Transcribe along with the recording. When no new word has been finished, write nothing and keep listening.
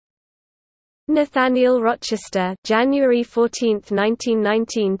Nathaniel Rochester (January 14,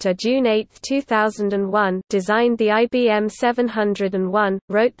 1919 to June 8, 2001) designed the IBM 701,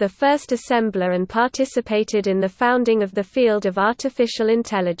 wrote the first assembler and participated in the founding of the field of artificial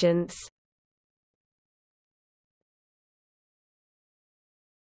intelligence.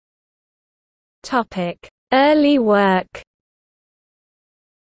 Topic: Early work.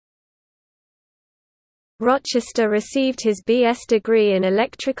 Rochester received his B.S. degree in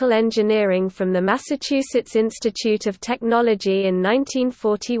electrical engineering from the Massachusetts Institute of Technology in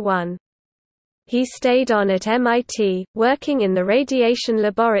 1941. He stayed on at MIT, working in the radiation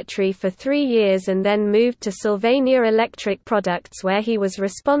laboratory for 3 years and then moved to Sylvania Electric Products, where he was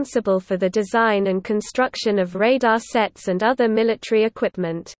responsible for the design and construction of radar sets and other military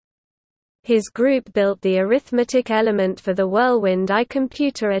equipment. His group built the arithmetic element for the Whirlwind I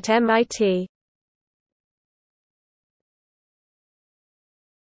computer at MIT.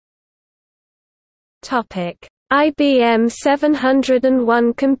 IBM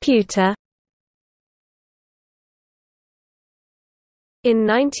 701 computer. In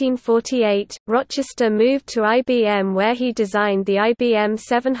 1948, Rochester moved to IBM, where he designed the IBM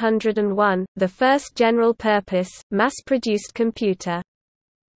 701, the first general-purpose, mass-produced computer.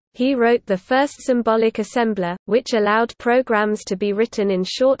 He wrote the first symbolic assembler, which allowed programs to be written in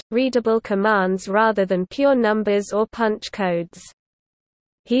short, readable commands rather than pure numbers or punch codes.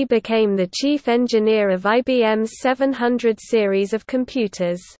 He became the chief engineer of IBM's 700 series of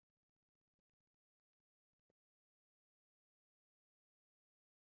computers.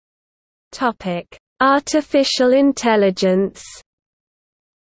 Artificial intelligence.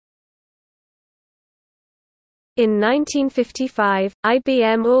 In 1955,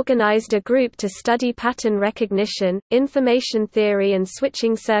 IBM organized a group to study pattern recognition, information theory and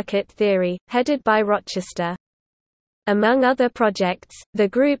switching circuit theory, headed by Rochester. Among other projects, the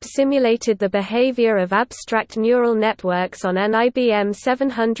group simulated the behavior of abstract neural networks on an IBM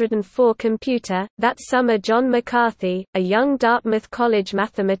 704 computer. That summer, John McCarthy, a young Dartmouth College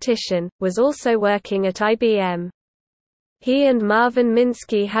mathematician, was also working at IBM. He and Marvin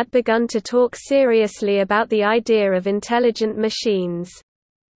Minsky had begun to talk seriously about the idea of intelligent machines.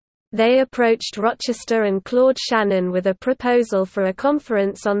 They approached Rochester and Claude Shannon with a proposal for a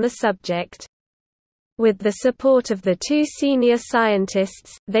conference on the subject. With the support of the two senior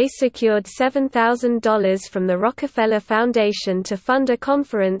scientists, they secured $7,000 from the Rockefeller Foundation to fund a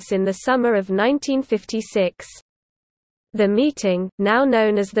conference in the summer of 1956. The meeting, now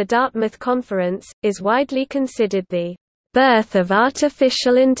known as the Dartmouth Conference, is widely considered the birth of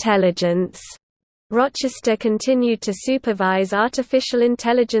artificial intelligence. Rochester continued to supervise artificial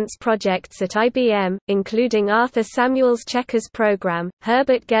intelligence projects at IBM, including Arthur Samuel's Checkers program,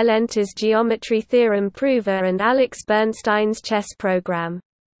 Herbert Gellenter's Geometry Theorem Prover and Alex Bernstein's chess program.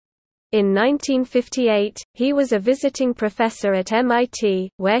 In 1958, he was a visiting professor at MIT,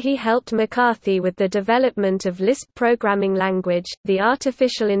 where he helped McCarthy with the development of Lisp programming language. The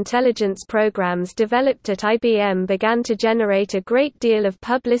artificial intelligence programs developed at IBM began to generate a great deal of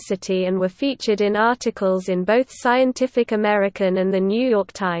publicity and were featured in articles in both Scientific American and The New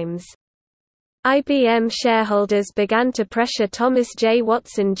York Times. IBM shareholders began to pressure Thomas J.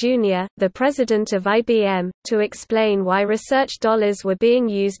 Watson, Jr., the president of IBM, to explain why research dollars were being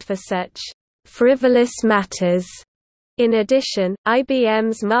used for such frivolous matters. In addition,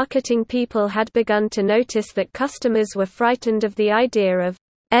 IBM's marketing people had begun to notice that customers were frightened of the idea of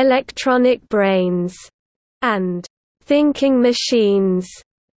electronic brains and thinking machines.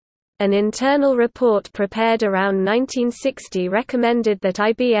 An internal report prepared around 1960 recommended that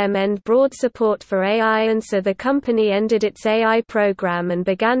IBM end broad support for AI, and so the company ended its AI program and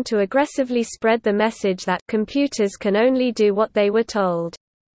began to aggressively spread the message that computers can only do what they were told.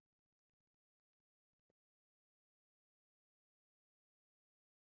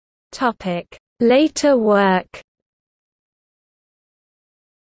 Later work.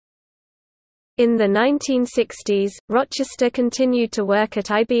 In the 1960s, Rochester continued to work at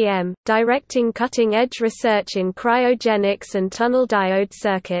IBM, directing cutting-edge research in cryogenics and tunnel diode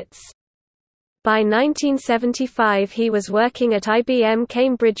circuits. By 1975 he was working at IBM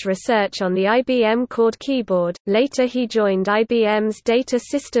Cambridge Research on the IBM Chord keyboard. Later he joined IBM's Data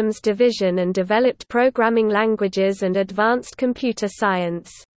Systems division and developed programming languages and advanced computer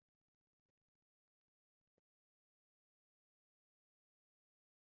science.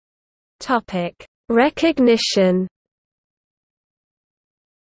 Recognition.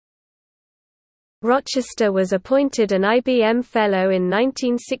 Rochester was appointed an IBM Fellow in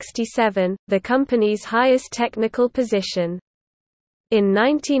 1967, the company's highest technical position. In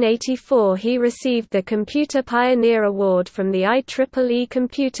 1984 he received the Computer Pioneer Award from the IEEE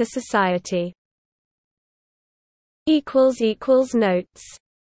Computer Society. Notes